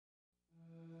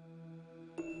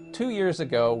2 years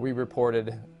ago, we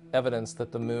reported evidence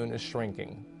that the moon is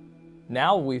shrinking.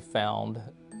 Now we've found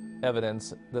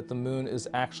evidence that the moon is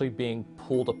actually being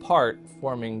pulled apart,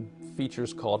 forming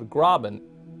features called graben.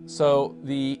 So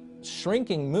the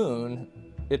shrinking moon,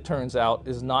 it turns out,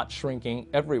 is not shrinking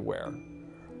everywhere.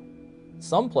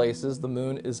 Some places the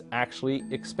moon is actually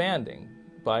expanding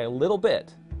by a little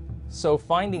bit. So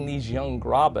finding these young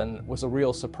graben was a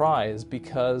real surprise,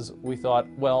 because we thought,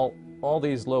 well, all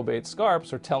these lobate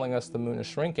scarps are telling us the moon is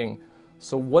shrinking.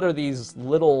 So what are these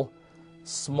little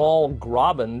small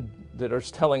graben that are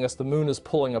telling us the moon is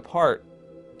pulling apart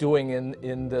doing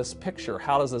in this picture?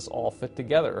 How does this all fit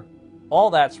together? All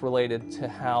that's related to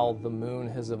how the moon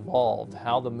has evolved,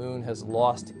 how the moon has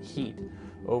lost heat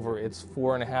over its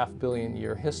 4.5 billion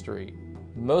year history.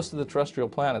 Most of the terrestrial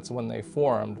planets, when they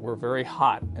formed, were very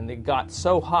hot, and they got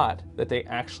so hot that they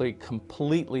actually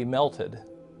completely melted.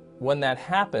 When that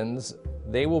happens,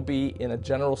 they will be in a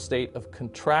general state of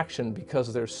contraction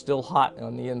because they're still hot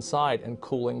on the inside and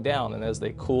cooling down, and as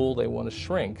they cool, they want to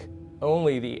shrink.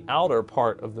 Only the outer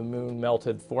part of the moon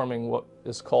melted, forming what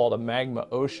is called a magma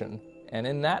ocean. And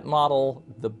in that model,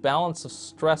 the balance of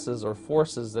stresses or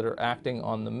forces that are acting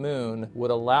on the moon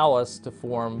would allow us to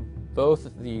form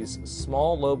both these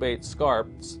small lobate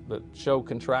scarps that show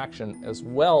contraction, as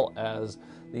well as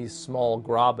these small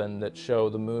graben that show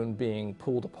the moon being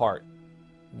pulled apart.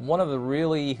 One of the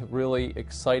really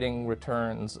exciting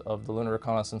returns of the Lunar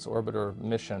Reconnaissance Orbiter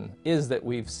mission is that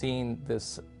we've seen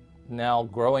this now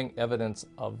growing evidence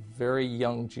of very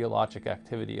young geologic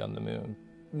activity on the moon.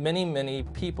 Many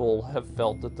people have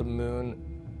felt that the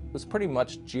moon was pretty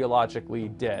much geologically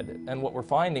dead, and what we're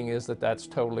finding is that that's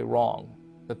totally wrong,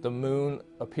 that the moon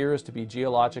appears to be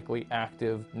geologically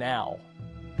active now.